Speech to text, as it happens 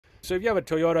So if you have a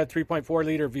Toyota 3.4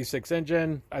 liter V6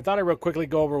 engine, I thought I'd real quickly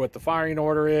go over what the firing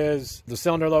order is, the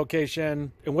cylinder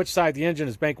location, and which side the engine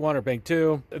is Bank-1 or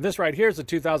Bank-2. And this right here is a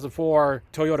 2004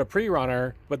 Toyota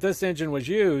Pre-Runner, but this engine was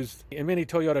used in many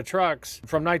Toyota trucks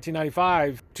from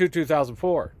 1995 to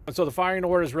 2004. And so the firing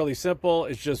order is really simple.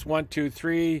 It's just 1, 2,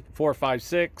 3, 4, 5,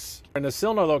 6. And the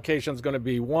cylinder location is going to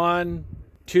be 1,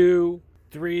 2,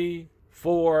 3,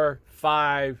 4,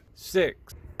 5,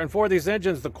 6. And for these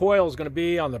engines, the coil is going to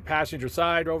be on the passenger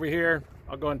side over here.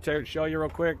 I'll go and show you real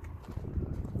quick.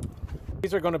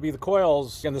 These are going to be the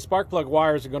coils, and the spark plug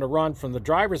wires are going to run from the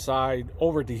driver's side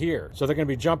over to here. So they're going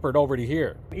to be jumpered over to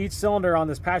here. Each cylinder on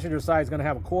this passenger side is going to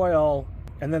have a coil,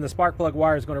 and then the spark plug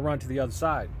wire is going to run to the other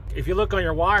side. If you look on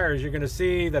your wires, you're going to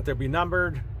see that they'll be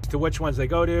numbered to which ones they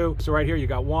go to. So right here, you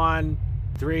got 1,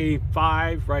 3,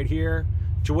 5 right here,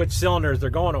 to which cylinders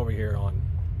they're going over here on.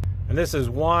 And this is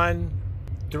 1,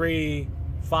 3,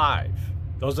 5.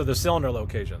 Those are the cylinder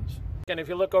locations. And if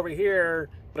you look over here,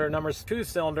 their number 2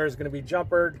 cylinder is going to be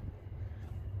jumpered.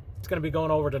 It's going to be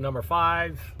going over to number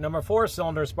 5. Number 4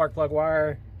 cylinder spark plug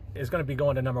wire is going to be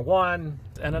going to number 1.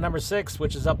 And the number 6,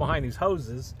 which is up behind these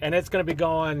hoses, and it's going to be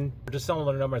going to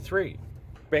cylinder number 3.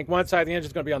 Bank-1 side of the engine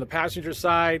is going to be on the passenger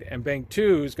side, and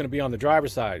Bank-2 is going to be on the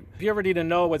driver's side. If you ever need to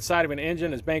know what side of an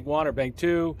engine is Bank-1 or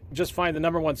Bank-2, just find the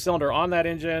number 1 cylinder on that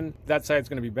engine. That side is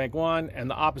going to be Bank-1, and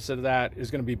the opposite of that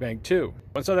is going to be Bank-2.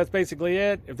 And so that's basically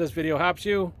it. If this video helps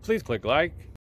you, please click like.